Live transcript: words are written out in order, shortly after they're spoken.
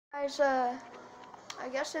Guys, I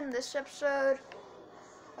guess in this episode,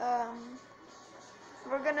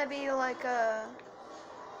 we're gonna be like,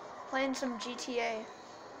 playing some GTA.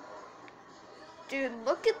 Dude,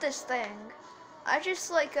 look at this thing. I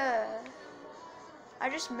just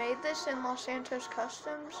made this in Los Santos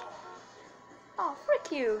Customs. Oh,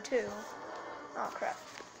 frick you, too. Oh, crap.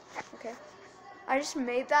 Okay. I just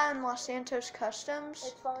made that in Los Santos Customs.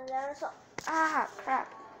 It's falling down or something. Ah,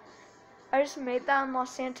 crap. I just made that in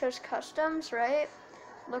Los Santos Customs, right?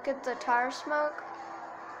 Look at the tire smoke.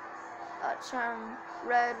 That's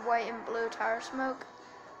red, white, and blue tire smoke.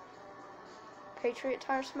 Patriot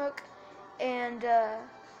tire smoke. And,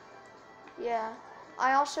 yeah.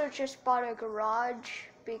 I also just bought a garage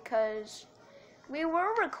because we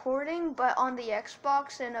were recording, but on the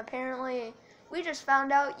Xbox, and apparently we just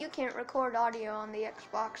found out you can't record audio on the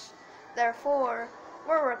Xbox. Therefore,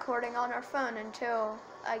 we're recording on our phone until,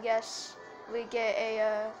 I guess, we get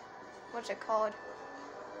a, what's it called?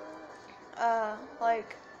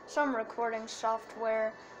 Like, some recording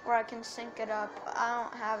software where I can sync it up. I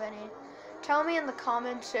don't have any. Tell me in the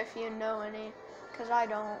comments if you know any, because I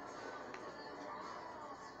don't.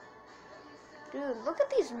 Dude, look at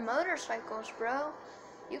these motorcycles, bro.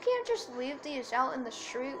 You can't just leave these out in the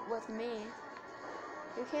street with me.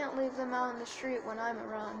 You can't leave them out in the street when I'm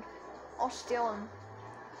around. I'll steal them.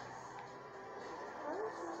 How are we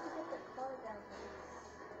supposed to get the car down here?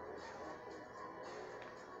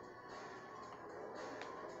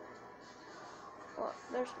 Well,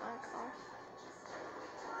 there's my car.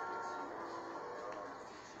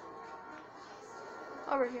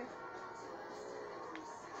 Over here.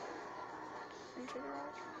 Into the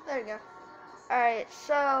garage. There you go. Alright,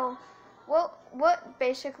 so what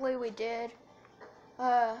basically we did,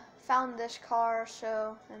 found this car,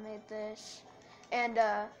 so I made this. And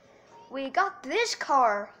we got this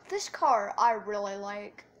car. This car I really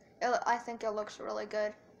like. I think it looks really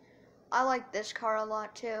good. I like this car a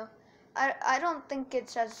lot too. I don't think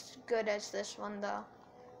it's as good as this one though.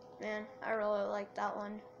 Man, I really like that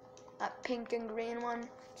one. That pink and green one.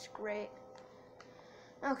 It's great.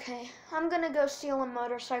 Okay, I'm gonna go steal a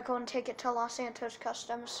motorcycle and take it to Los Santos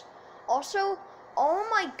Customs. Also, all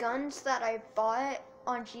my guns that I bought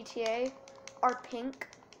on GTA are pink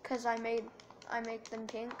because I make them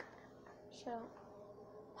pink. So,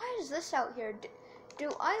 why is this out here?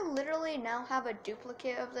 Do I literally now have a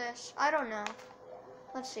duplicate of this? I don't know.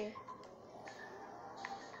 Let's see.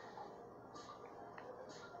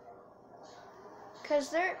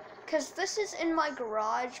 Cause this is in my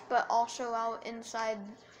garage, but also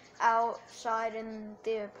outside in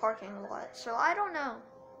the parking lot. So I don't know.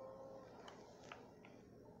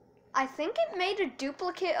 I think it made a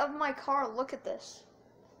duplicate of my car. Look at this.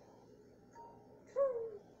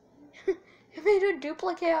 It made a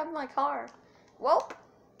duplicate of my car. Well,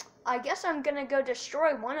 I guess I'm gonna go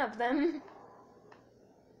destroy one of them.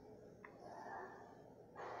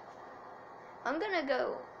 I'm gonna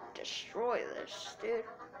go destroy this, dude.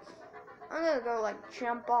 I'm gonna go like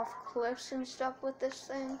jump off cliffs and stuff with this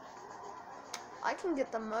thing. I can get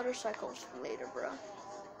the motorcycles later, bro.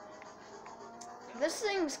 This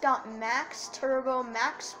thing's got max turbo,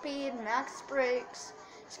 max speed, max brakes.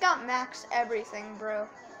 It's got max everything, bro.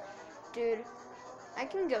 Dude, I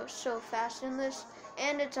can go so fast in this.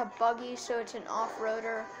 And it's a buggy, so it's an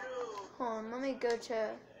off-roader. Hold on, let me go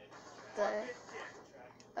to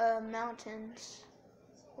the mountains.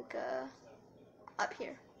 Like, up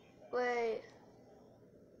here. Wait.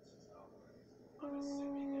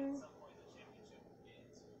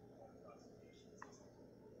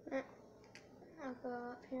 I'll go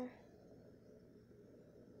up here.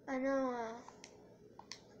 I know,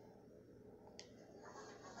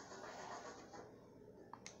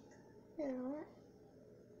 you know what?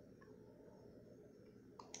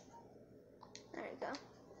 There you go.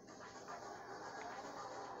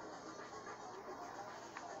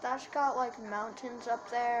 That's got like mountains up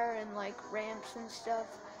there and like ramps and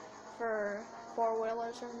stuff for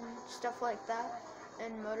four-wheelers and stuff like that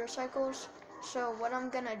and motorcycles. So what I'm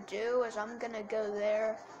gonna do is I'm gonna go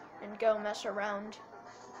there and go mess around.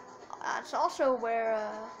 That's also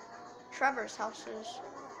where Trevor's house is.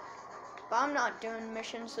 But I'm not doing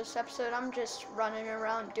missions this episode. I'm just running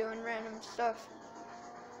around doing random stuff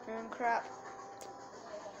and crap.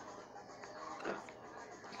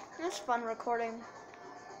 It's fun recording.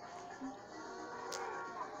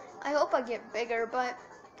 I hope I get bigger, but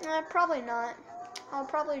probably not. I'll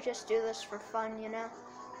probably just do this for fun, you know?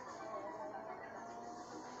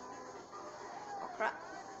 Oh, crap.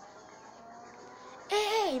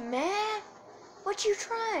 Hey, man! What you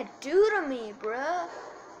trying to do to me, bruh?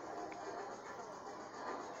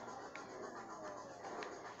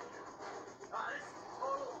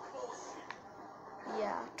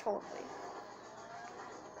 totally.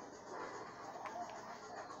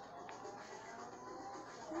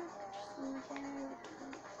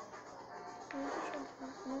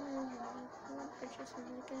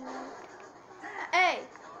 Hey!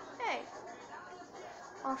 Hey!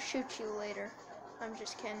 I'll shoot you later. I'm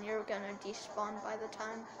just kidding, you're gonna despawn by the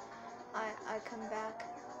time I come back.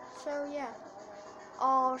 So yeah.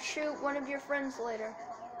 I'll shoot one of your friends later.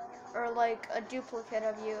 Or like a duplicate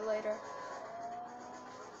of you later.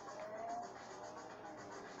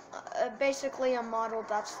 Basically a model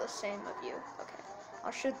that's the same of you. Okay.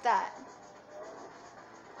 I'll shoot that.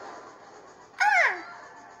 Ah!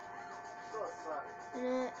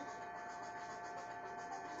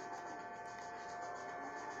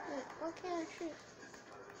 What can I shoot?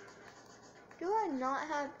 Do I not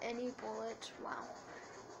have any bullets? Wow.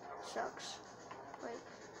 Sucks. Wait.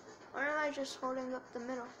 Or am I just holding up the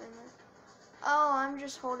middle finger? Oh, I'm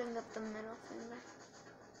just holding up the middle finger.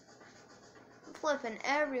 I'm flipping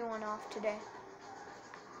everyone off today.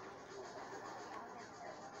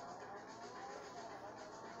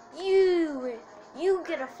 You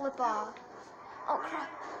get a flip off. Oh crap.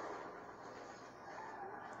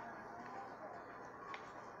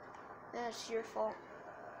 That's your fault.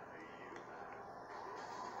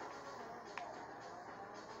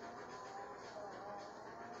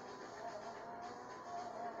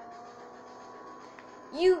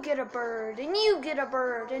 You get a bird, and you get a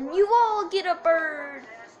bird, and you all get a bird.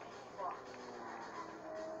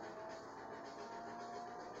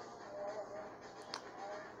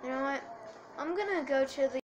 You know what? I'm gonna go to the